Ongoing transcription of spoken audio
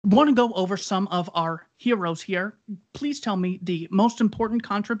Want to go over some of our heroes here. Please tell me the most important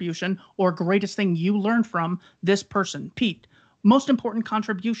contribution or greatest thing you learned from this person. Pete, most important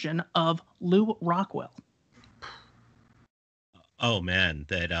contribution of Lou Rockwell. Oh man,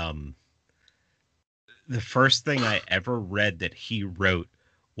 that the first thing I ever read that he wrote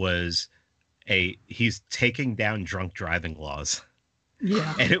was he's taking down drunk driving laws.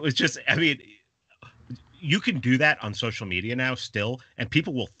 Yeah. And it was just, I mean, you can do that on social media now still, and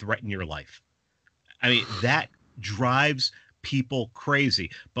people will threaten your life. I mean, that drives people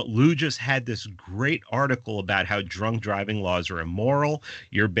crazy. But Lou just had this great article about how drunk driving laws are immoral.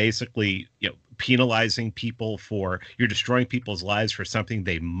 You're basically, penalizing people you're destroying people's lives for something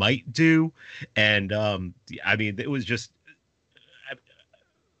they might do. And I mean, it was just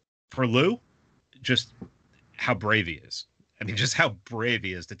for Lou, just how brave he is. I mean, just how brave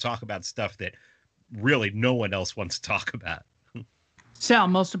he is to talk about stuff that really no one else wants to talk about. Sal,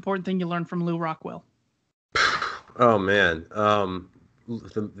 most important thing you learned from Lou Rockwell. Oh man,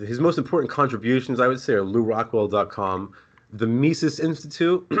 his most important contributions, I would say, are LouRockwell.com, the Mises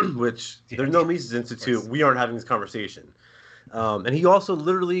Institute, which there's no Mises Institute. We aren't having this conversation. And he also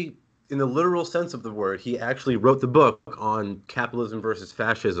literally, in the literal sense of the word, he actually wrote the book on capitalism versus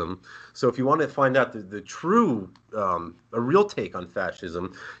fascism. So if you want to find out the true, a real take on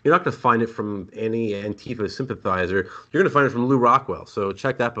fascism, you're not going to find it from any Antifa sympathizer. You're going to find it from Lou Rockwell. So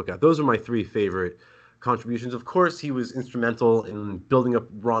check that book out. Those are my three favorite contributions. Of course, he was instrumental in building up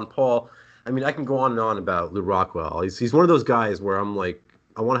Ron Paul. I mean, I can go on and on about Lou Rockwell. He's one of those guys where I'm like,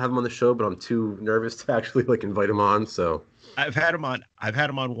 I want to have him on the show, but I'm too nervous to actually invite him on. So I've had him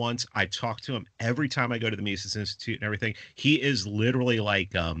on once. I talk to him every time I go to the Mises Institute and everything. He is literally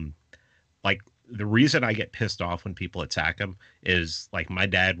like the reason I get pissed off when people attack him is like my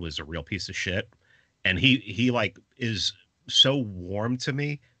dad was a real piece of shit, and he is so warm to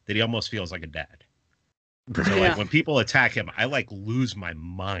me that he almost feels like a dad. So when people attack him, I lose my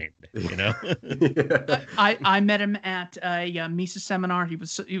mind, Yeah. I met him at a Mises seminar. He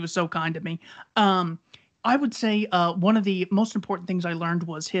was so kind to me. I would say one of the most important things I learned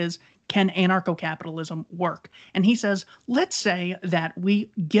was can anarcho-capitalism work? And he says, let's say that we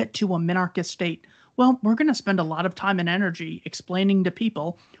get to a minarchist state. Well, we're going to spend a lot of time and energy explaining to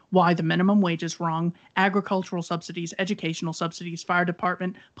people why the minimum wage is wrong, agricultural subsidies, educational subsidies, fire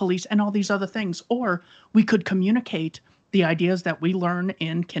department, police, and all these other things. Or we could communicate the ideas that we learn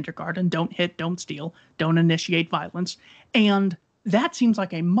in kindergarten: don't hit, don't steal, don't initiate violence. And that seems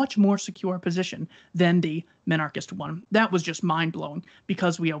like a much more secure position than the minarchist one. That was just mind-blowing,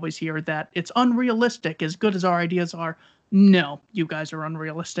 because we always hear that it's unrealistic, as good as our ideas are. No, you guys are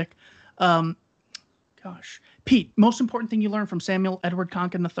unrealistic. Gosh. Pete, most important thing you learned from Samuel Edward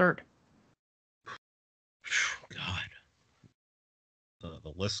Konkin III? God.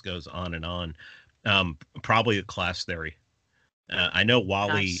 The list goes on and on. Probably the class theory. I know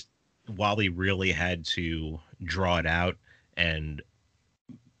Wally really had to draw it out and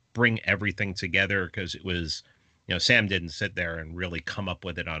bring everything together, because it was, Sam didn't sit there and really come up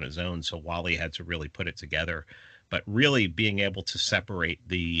with it on his own. So Wally had to really put it together, but really being able to separate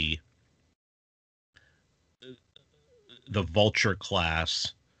the vulture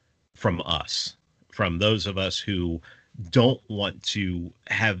class from us, from those of us who don't want to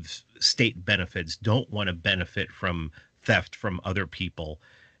have state benefits, don't want to benefit from theft from other people,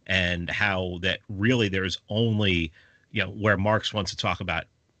 and how that really there's only, where Marx wants to talk about,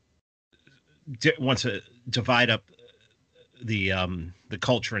 wants to divide up the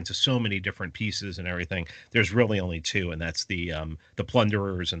culture into so many different pieces and everything. There's really only two, and that's the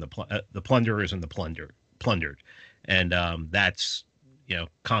plunderers and the plunderers and the plundered. And that's,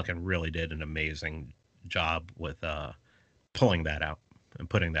 Konkin really did an amazing job with pulling that out and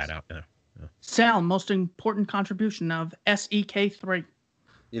putting that out there. Yeah. Sal, most important contribution of SEK3?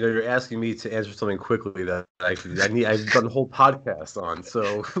 You're asking me to answer something quickly that I've done a whole podcast on.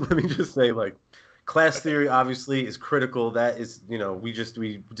 So let me just say, class theory obviously is critical. That is,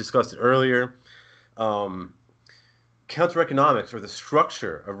 we discussed it earlier. Counter economics, or the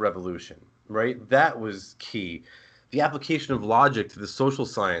structure of revolution, right? That was key. The application of logic to the social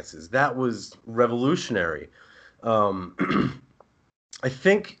sciences, that was revolutionary. I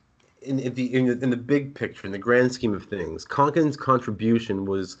think in the big picture, in the grand scheme of things, Konkin's contribution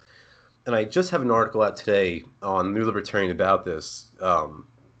was, and I just have an article out today on New Libertarian about this,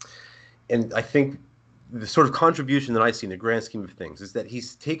 and I think the sort of contribution that I see in the grand scheme of things is that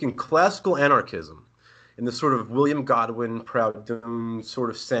he's taken classical anarchism in the sort of William Godwin, Proudhon sort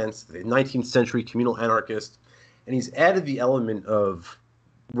of sense, the 19th century communal anarchist, and he's added the element of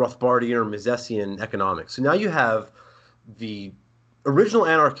Rothbardian or Misesian economics. So now you have the original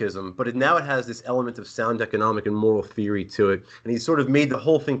anarchism, but now it has this element of sound economic and moral theory to it, and he sort of made the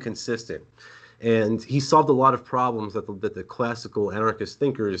whole thing consistent. And he solved a lot of problems that the classical anarchist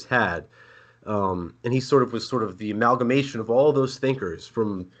thinkers had. And he sort of was sort of the amalgamation of all those thinkers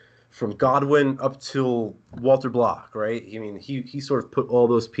from Godwin up till Walter Block, right? I mean, he sort of put all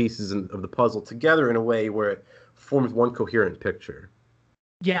those pieces of the puzzle together in a way where it forms one coherent picture.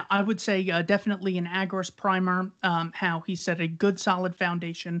 Yeah, I would say definitely an Agorist primer. How he said a good solid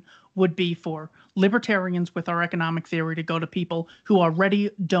foundation would be for libertarians with our economic theory to go to people who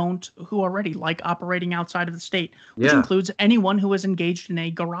already like operating outside of the state, which includes anyone who is engaged in a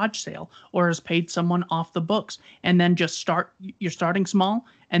garage sale or has paid someone off the books, and then just you're starting small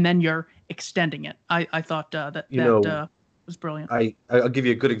and then you're extending it. I thought that was brilliant. I'll give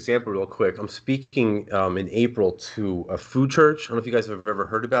you a good example real quick. I'm speaking in April to a food church. I don't know if you guys have ever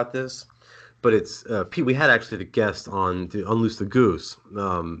heard about this, but it's Pete. We had actually the guest on to Unloose the Goose.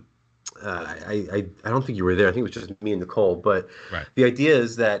 I don't think you were there. I think it was just me and Nicole. But the idea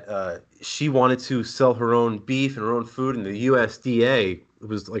is that she wanted to sell her own beef and her own food, and the USDA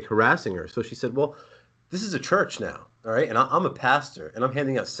was like harassing her. So she said, "Well, this is a church now, all right, and I'm a pastor, and I'm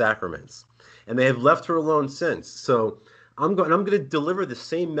handing out sacraments," and they have left her alone since. So I'm going to deliver the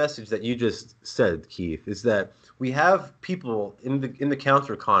same message that you just said, Keith, is that we have people in the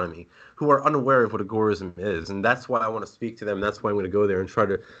counter economy who are unaware of what agorism is, and that's why I want to speak to them. That's why I'm going to go there and try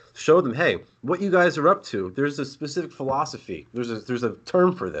to show them, hey, what you guys are up to. There's a specific philosophy. There's a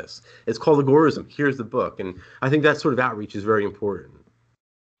term for this. It's called agorism. Here's the book, and I think that sort of outreach is very important.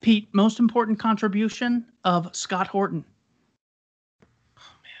 Pete, most important contribution of Scott Horton. Oh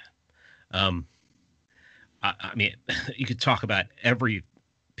man. I mean, you could talk about every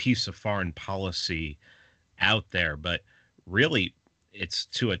piece of foreign policy out there, but really it's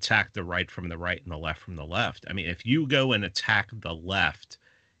to attack the right from the right and the left from the left. I mean, if you go and attack the left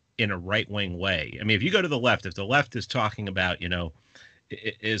in a right-wing way, I mean, if you go to the left, if the left is talking about,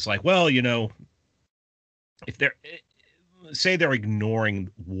 is like, well, if say they're ignoring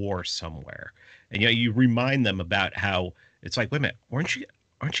war somewhere, and you remind them about how it's like, wait a minute, aren't you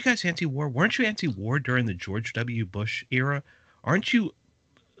guys anti-war? Weren't you anti-war during the George W. Bush era? Aren't you?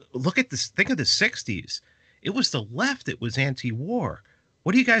 Look at this. Think of the 60s. It was the left that was anti-war.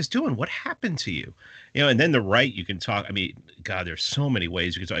 What are you guys doing? What happened to you? And then the right, you can talk. I mean, God, there's so many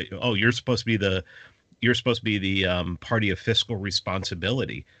ways you can talk. Oh, you're supposed to be the party of fiscal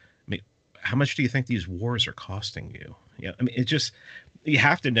responsibility. I mean, how much do you think these wars are costing you? I mean, you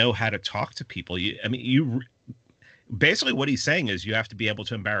have to know how to talk to people. Basically what he's saying is you have to be able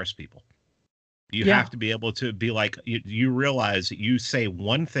to embarrass people. You have to be able to be like, you realize that you say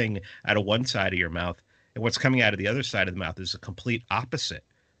one thing out of one side of your mouth and what's coming out of the other side of the mouth is a complete opposite.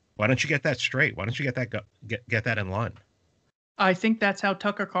 Why don't you get that straight? Why don't you get that in line? I think that's how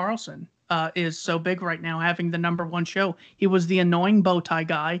Tucker Carlson is so big right now, having the #1 show. He was the annoying bow tie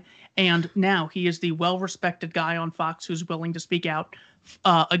guy, and now he is the well-respected guy on Fox who's willing to speak out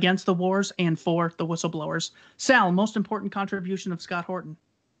against the wars and for the whistleblowers. Sal, most important contribution of Scott Horton.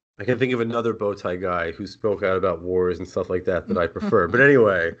 I can think of another bow tie guy who spoke out about wars and stuff like that I prefer. But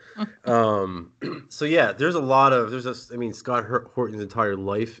anyway, so yeah, Scott Horton's entire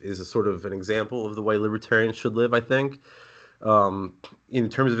life is a sort of an example of the way libertarians should live, I think. In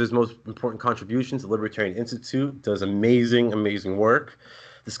terms of his most important contributions, the Libertarian Institute does amazing, amazing work.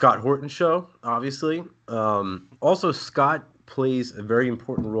 The Scott Horton Show, obviously. Also, Scott plays a very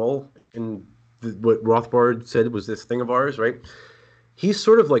important role in what Rothbard said was this thing of ours, right? He's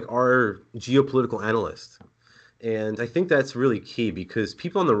sort of like our geopolitical analyst. And I think that's really key because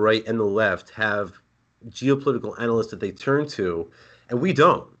people on the right and the left have geopolitical analysts that they turn to, and we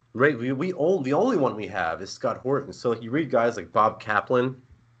don't, right? The only one we have is Scott Horton. So like you read guys like Bob Kaplan,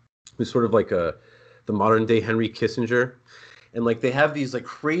 who's sort of like the modern day Henry Kissinger. And like they have these like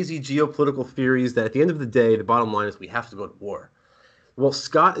crazy geopolitical theories that at the end of the day, the bottom line is we have to go to war. Well,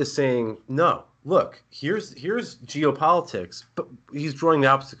 Scott is saying, no, look, here's geopolitics, but he's drawing the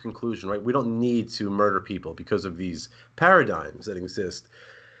opposite conclusion, right? We don't need to murder people because of these paradigms that exist.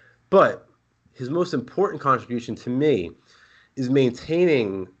 But his most important contribution to me is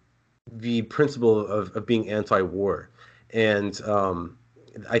maintaining the principle of being anti-war. And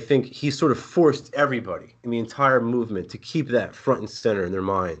I think he sort of forced everybody in the entire movement to keep that front and center in their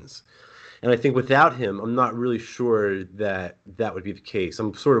minds. And I think without him, I'm not really sure that would be the case.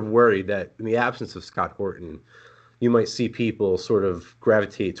 I'm sort of worried that in the absence of Scott Horton, you might see people sort of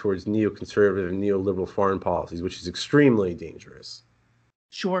gravitate towards neoconservative and neoliberal foreign policies, which is extremely dangerous.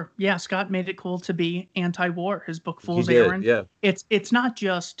 Sure. Yeah, Scott made it cool to be anti-war. His book, Fool's Errand. Yeah. It's not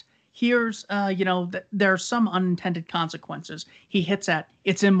just Here's, there are some unintended consequences. He hits at,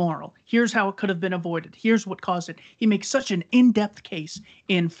 it's immoral. Here's how it could have been avoided. Here's what caused it. He makes such an in-depth case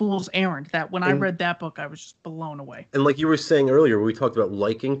in Fool's Errand that when I read that book, I was just blown away. And like you were saying earlier, when we talked about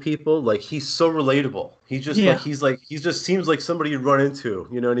liking people, like he's so relatable. He just seems like somebody you'd run into,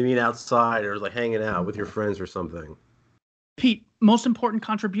 you know what I mean, outside or like hanging out with your friends or something. Pete, most important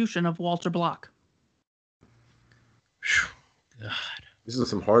contribution of Walter Block. God. These are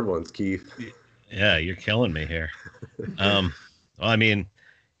some hard ones, Keith. Yeah, you're killing me here. Well, I mean,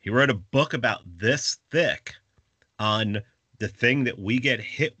 he wrote a book about this thick on the thing that we get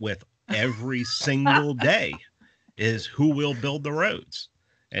hit with every single day is who will build the roads.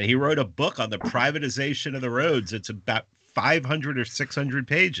 And he wrote a book on the privatization of the roads. It's about 500 or 600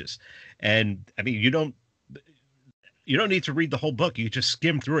 pages. And I mean, you don't need to read the whole book. You just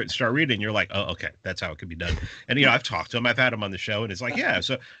skim through it and start reading. And you're like, oh, okay, that's how it could be done. And, I've talked to him. I've had him on the show. And it's like, yeah.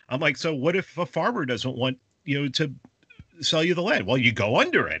 So I'm like, so what if a farmer doesn't want, to sell you the land? Well, you go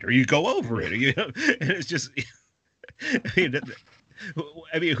under it or you go over it. And it's just, I mean,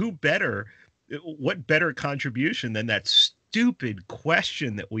 what better contribution than that stupid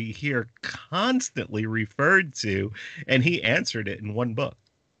question that we hear constantly referred to? And he answered it in one book.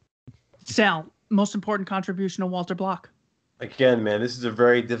 Sal, most important contribution of Walter Block? Again, man, this is a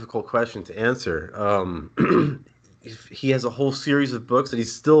very difficult question to answer. He has a whole series of books that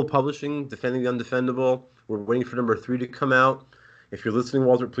he's still publishing, Defending the Undefendable. We're waiting for number 3 to come out. If you're listening,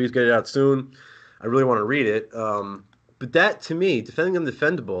 Walter, please get it out soon. I really want to read it. But that, to me, Defending the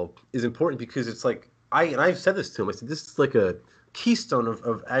Undefendable is important because it's like, I've said this to him. I said, this is like a keystone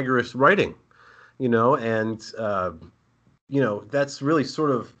of agorist writing, and, that's really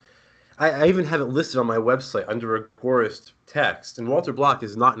sort of, I even have it listed on my website under agorist text. And Walter Block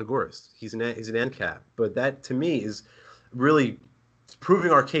is not an agorist. He's an ANCAP. But that, to me, is really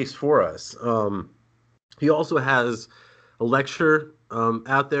proving our case for us. He also has a lecture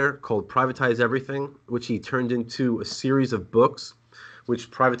out there called Privatize Everything, which he turned into a series of books,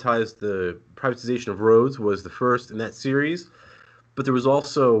 which the privatization of roads was the first in that series. But there was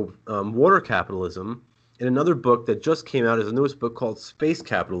also Water Capitalism, and another book that just came out is a newest book called Space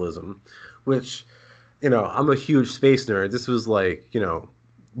Capitalism, which, I'm a huge space nerd. This was like,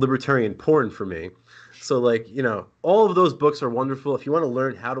 libertarian porn for me. So like, all of those books are wonderful. If you want to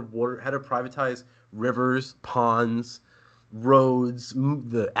learn how to privatize rivers, ponds, roads,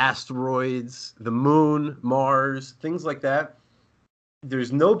 the asteroids, the moon, Mars, things like that,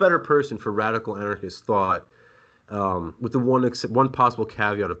 there's no better person for radical anarchist thought, with the one possible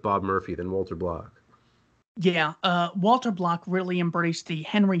caveat of Bob Murphy, than Walter Block. Yeah, Walter Block really embraced the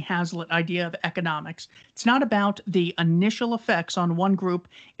Henry Hazlitt idea of economics. It's not about the initial effects on one group.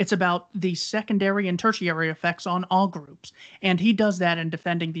 It's about the secondary and tertiary effects on all groups. And he does that in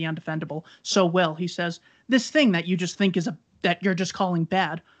Defending the Undefendable so well. He says, this thing that you just think that you're just calling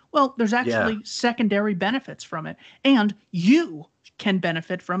bad, well, there's actually secondary benefits from it. And you can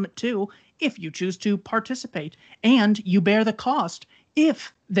benefit from it too if you choose to participate. And you bear the cost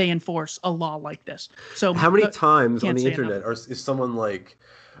if they enforce a law like this. So how many times on the internet is someone like,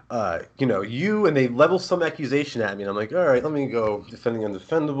 you, and they level some accusation at me, and I'm like, all right, let me go Defending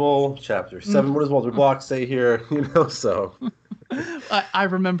Undefendable, chapter 7. What does Walter Block say here? So. I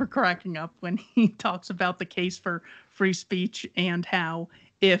remember cracking up when he talks about the case for free speech and how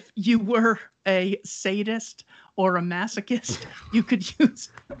if you were a sadist or a masochist, you could use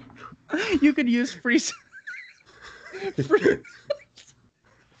free.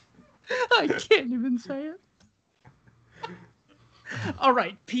 I can't even say it. All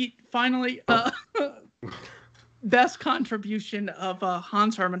right, Pete, finally, best contribution of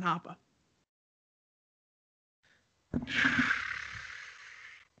Hans Hermann Hoppe. God.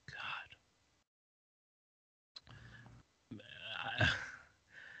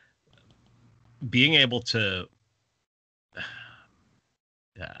 Being able to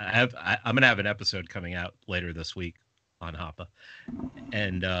I'm going to have an episode coming out later this week on Hoppe,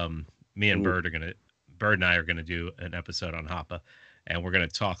 and me and Bird and I are going to do an episode on Hoppe, and we're going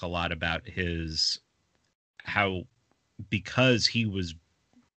to talk a lot about how because he was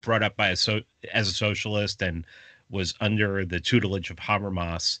brought up as a socialist and was under the tutelage of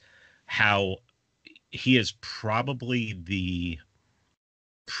Habermas, how he is probably the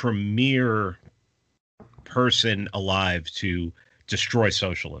premier person alive to destroy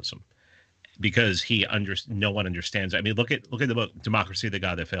socialism, because no one understands. I mean, look at the book Democracy, the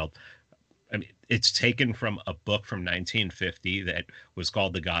God That Failed. I mean, it's taken from a book from 1950 that was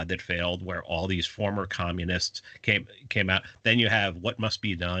called The God That Failed, where all these former communists came out. Then you have What Must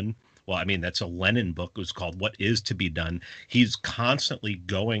Be Done, Well, I mean, that's a Lenin book. It was called What Is to Be Done. He's constantly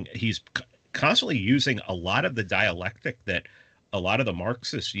constantly using a lot of the dialectic that a lot of the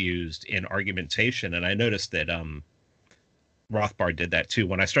Marxists used in argumentation. And I noticed that Rothbard did that too.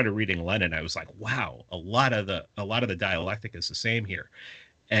 When I started reading Lenin, I was like, wow, a lot of the dialectic is the same here.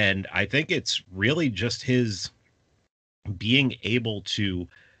 And I think it's really just his being able to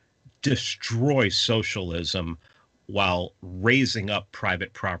destroy socialism while raising up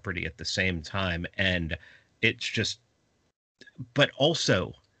private property at the same time. And it's just, but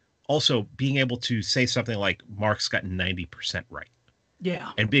also being able to say something like Marx got 90% right.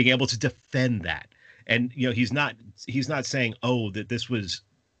 Yeah. And being able to defend that. And, you know, he's not saying, oh, that this was,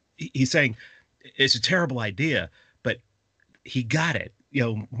 he's saying it's a terrible idea, but he got it. You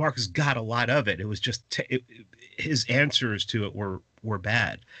know, Marx got a lot of it. It was just his answers to it were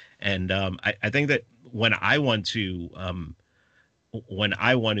bad. And I think that when I want to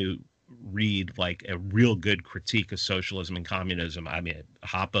read like a real good critique of socialism and communism, I mean,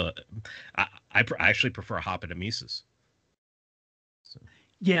 Hoppe, I actually prefer Hoppe to Mises. So.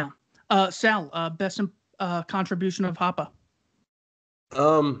 Yeah. Sal, best contribution of Hoppe?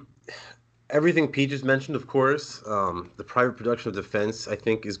 Everything Pete just mentioned, of course. The private production of defense, I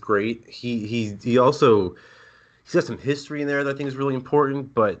think, is great. He also he's got some history in there that I think is really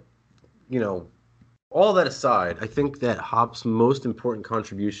important. But, you know, all that aside, I think that Hoppe's most important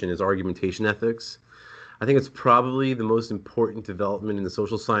contribution is argumentation ethics. I think it's probably the most important development in the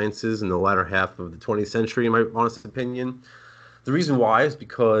social sciences in the latter half of the 20th century, in my honest opinion. The reason why is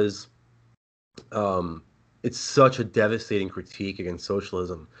because it's such a devastating critique against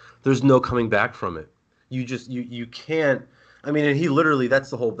socialism. There's no coming back from it. You can't. I mean, and he literally,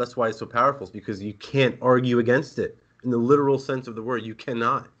 that's why it's so powerful, is because you can't argue against it in the literal sense of the word. You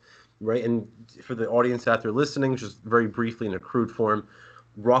cannot, right? And for the audience out there listening, just very briefly in a crude form,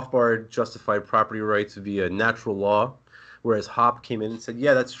 Rothbard justified property rights via natural law, whereas Hoppe came in and said,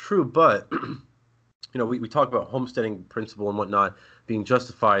 yeah, that's true, but you know, we talk about homesteading principle and whatnot being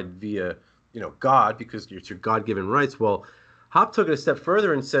justified via, you know, God, because it's your God-given rights. Well, Hoppe took it a step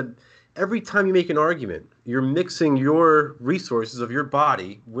further and said, every time you make an argument, you're mixing your resources of your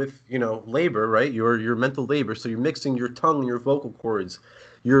body with, you know, labor, right? Your mental labor. So you're mixing your tongue and your vocal cords.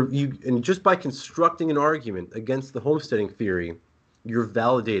 And just by constructing an argument against the homesteading theory, you're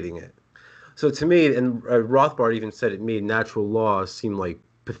validating it. So to me, and Rothbard even said it made natural law seem like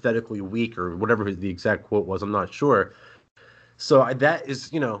pathetically weak, or whatever the exact quote was, I'm not sure. So that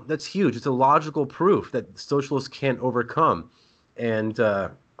is, you know, that's huge. It's a logical proof that socialists can't overcome. And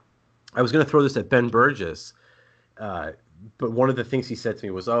I was going to throw this at Ben Burgess, but one of the things he said to me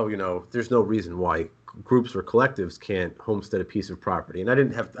was, oh, you know, there's no reason why groups or collectives can't homestead a piece of property. And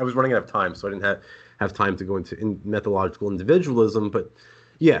I was running out of time, so I didn't have time to go into methodological individualism. But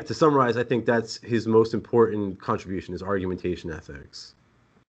yeah, to summarize, I think that's his most important contribution, is argumentation ethics.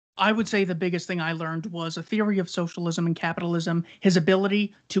 I would say the biggest thing I learned was a theory of socialism and capitalism, his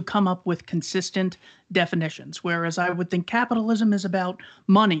ability to come up with consistent definitions, whereas I would think capitalism is about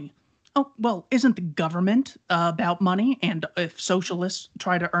money. Oh, well, isn't the government about money? And if socialists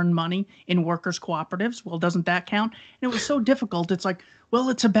try to earn money in workers' cooperatives, well, doesn't that count? And it was so difficult. It's like, well,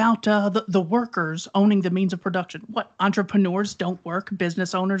 it's about the workers owning the means of production. What, entrepreneurs don't work?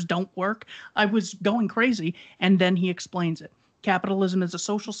 Business owners don't work? I was going crazy. And then he explains it. Capitalism is a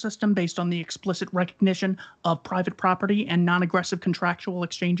social system based on the explicit recognition of private property and non-aggressive contractual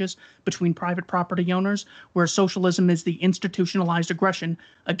exchanges between private property owners, where socialism is the institutionalized aggression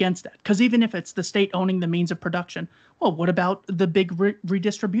against that. Because even if it's the state owning the means of production, well, what about the big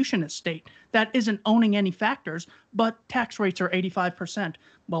redistributionist state that isn't owning any factors, but tax rates are 85%?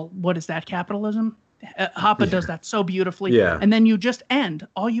 Well, what is that, capitalism? Hoppe does that so beautifully. Yeah. And then you just end.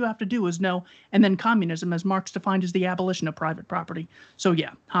 All you have to do is know. And then communism, as Marx defined, is the abolition of private property. So yeah,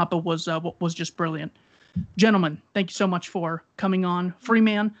 Hoppe was just brilliant. Gentlemen, thank you so much for coming on.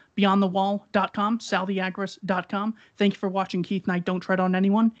 FreemanBeyondTheWall.com, SalTheAgress.com. Thank you for watching Keith Knight Don't Tread on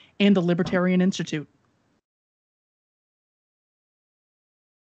Anyone and the Libertarian Institute.